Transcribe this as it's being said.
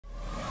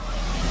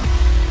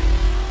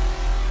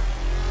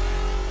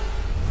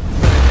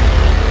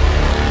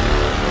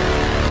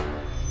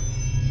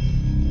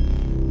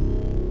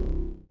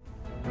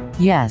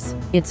Yes,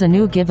 it's a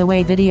new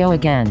giveaway video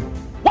again.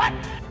 What?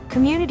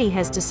 Community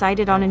has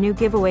decided on a new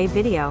giveaway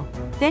video.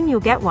 Then you'll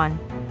get one.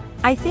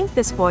 I think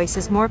this voice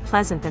is more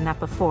pleasant than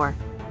that before.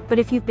 But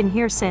if you've been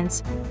here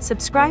since,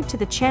 subscribe to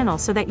the channel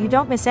so that you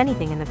don't miss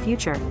anything in the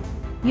future.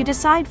 You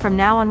decide from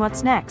now on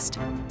what's next.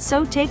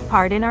 So take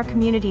part in our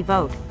community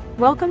vote.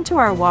 Welcome to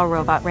our Wall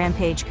Robot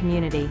Rampage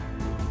community.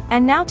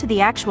 And now to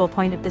the actual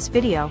point of this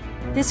video.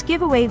 This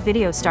giveaway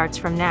video starts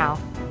from now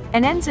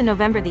and ends in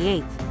November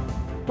the 8th.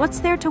 What's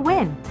there to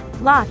win?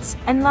 Lots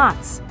and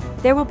lots.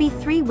 There will be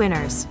 3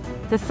 winners.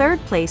 The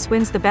third place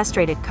wins the best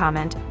rated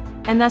comment,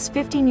 and thus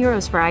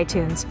 €15 for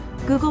iTunes,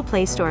 Google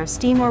Play Store,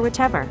 Steam or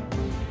whatever.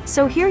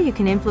 So here you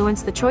can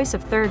influence the choice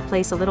of third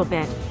place a little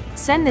bit.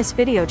 Send this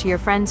video to your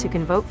friends who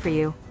can vote for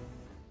you.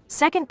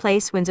 Second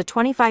place wins a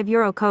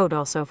 €25 code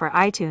also for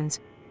iTunes,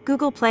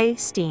 Google Play,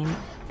 Steam,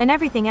 and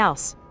everything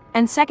else.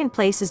 And second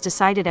place is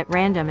decided at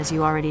random, as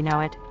you already know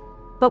it.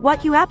 But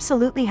what you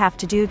absolutely have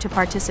to do to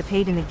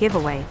participate in the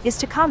giveaway is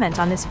to comment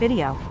on this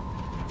video.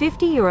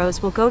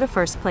 €50 will go to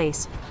first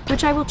place,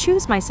 which I will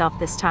choose myself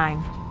this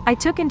time. I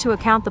took into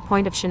account the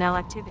point of Chanel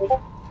activity.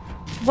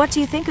 What do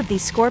you think of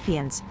these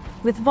scorpions,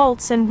 with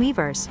volts and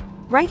weavers?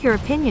 Write your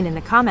opinion in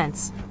the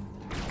comments.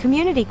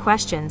 Community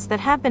questions that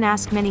have been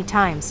asked many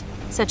times,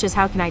 such as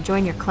how can I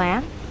join your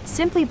clan?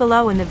 Simply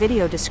below in the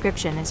video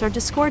description is our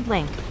Discord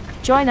link.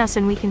 Join us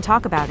and we can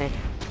talk about it.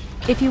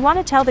 If you want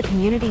to tell the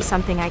community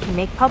something I can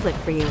make public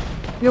for you,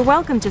 you're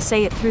welcome to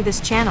say it through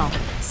this channel.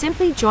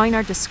 Simply join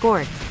our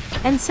Discord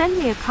and send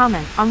me a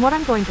comment on what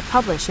I'm going to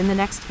publish in the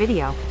next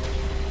video.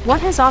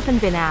 What has often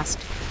been asked?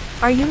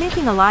 Are you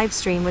making a live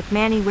stream with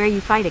Manny where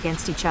you fight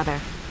against each other?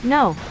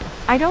 No,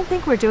 I don't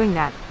think we're doing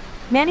that.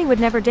 Manny would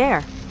never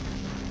dare.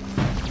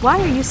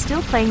 Why are you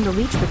still playing the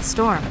Leech with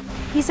Storm?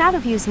 He's out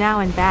of use now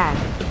and bad.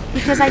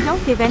 Because I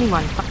don't give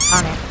anyone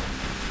on it.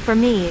 For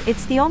me,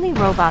 it's the only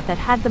robot that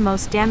had the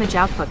most damage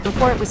output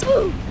before it was.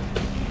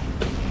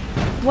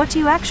 What do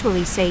you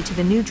actually say to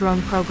the new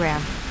drone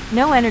program?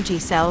 No energy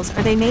cells,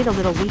 are they made a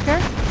little weaker?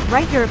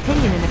 Write your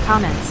opinion in the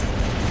comments.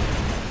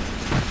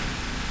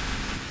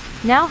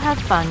 Now have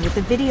fun with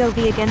the video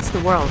V against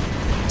the world.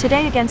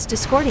 Today against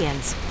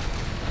Discordians.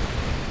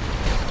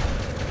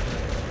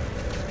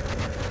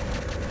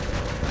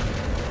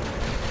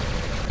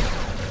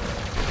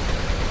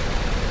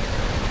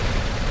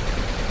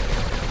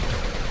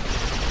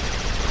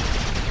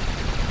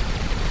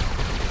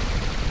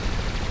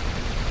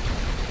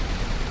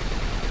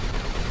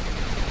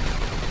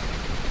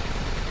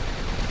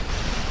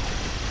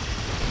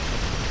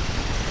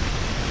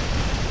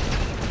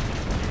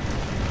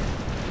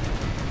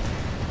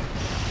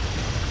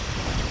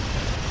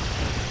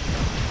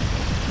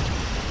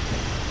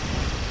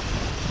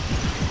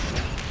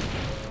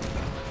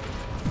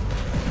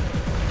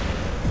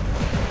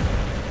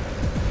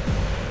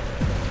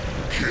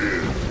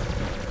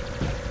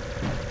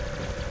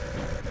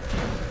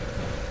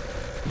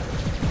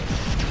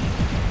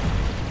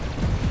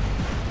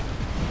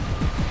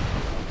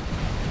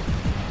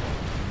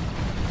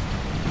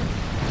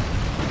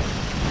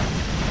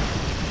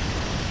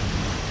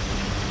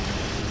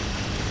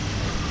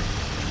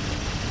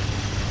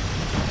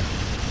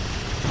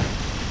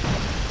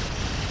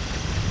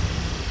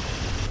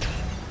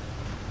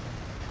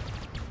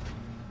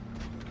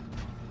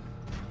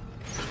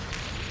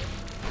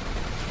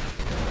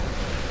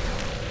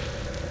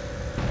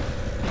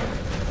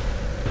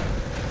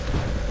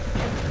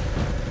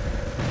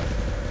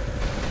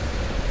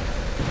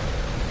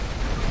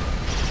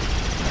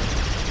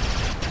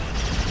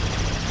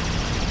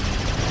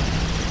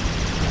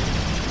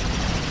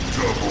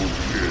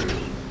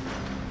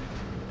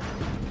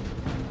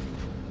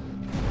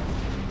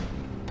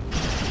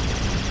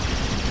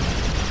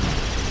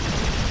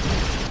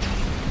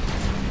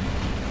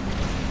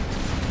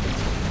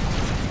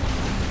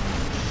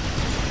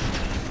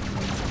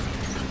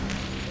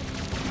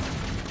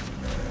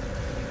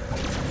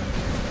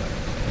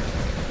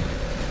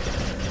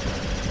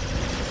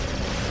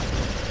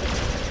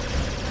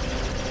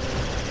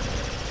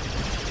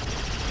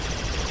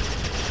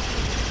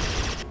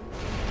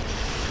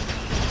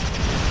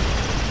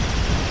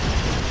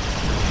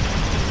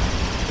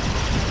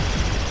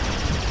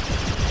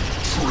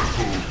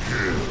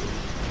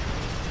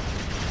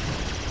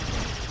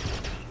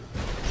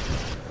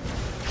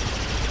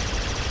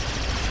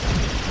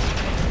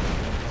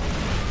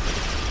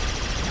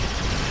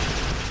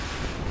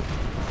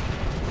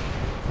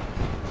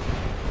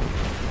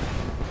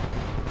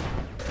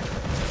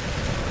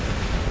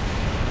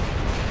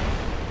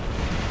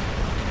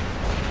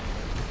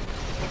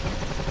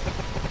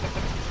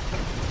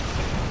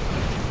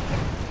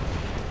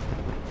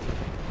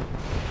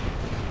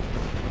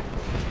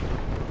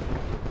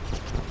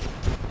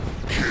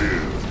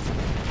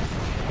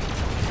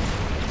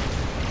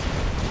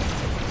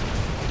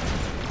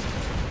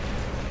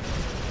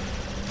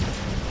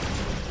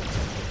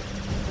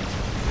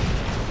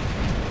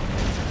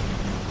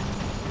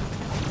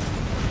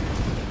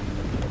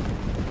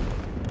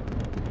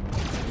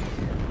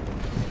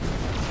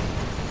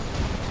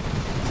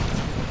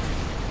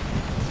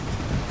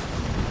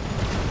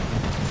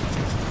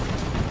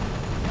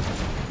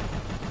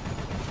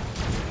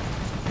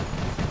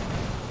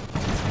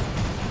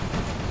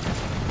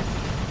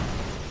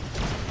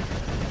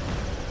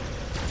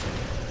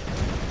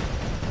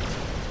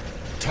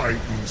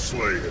 Titan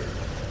Slayer.